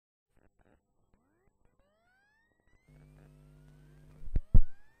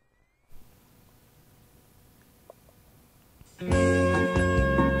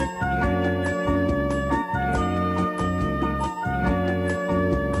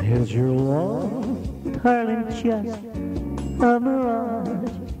Is your love, darling, just a mirage?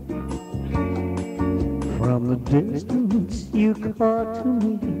 From the distance you call to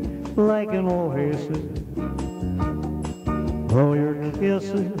me like an oasis. Oh, your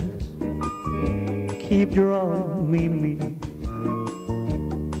kisses keep drawing me near.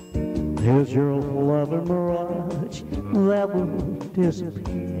 Is your love a mirage that will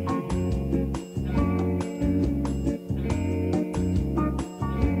disappear?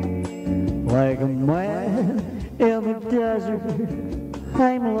 Like a man in the desert,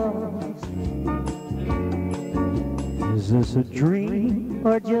 I'm lost. Is this a dream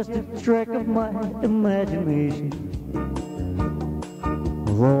or just a trick of my imagination?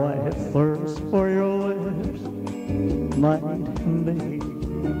 Though I thirst for your lips night and day,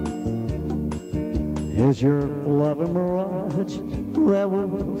 is your love a mirage that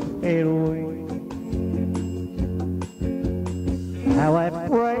will fade away? How I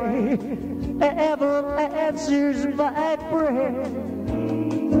pray heaven answers my prayer.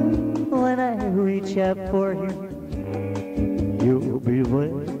 When I reach out for you, you'll be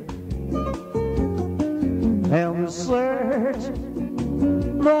there. And the search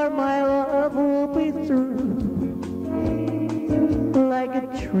for my love will be through. Like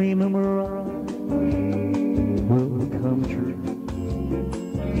a dream, a mirage will come true.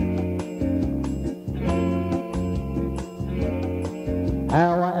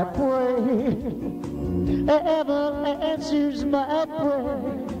 How I pray, heaven answers my prayer.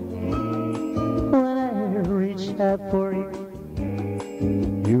 When I reach out for you,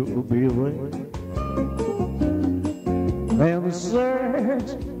 you'll be there. And the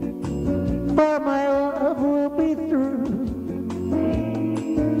search for my love will be through.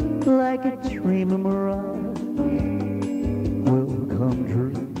 Like a dream, a mirage will come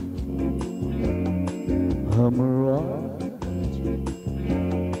true. A mirage,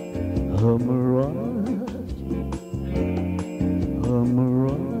 a mirage.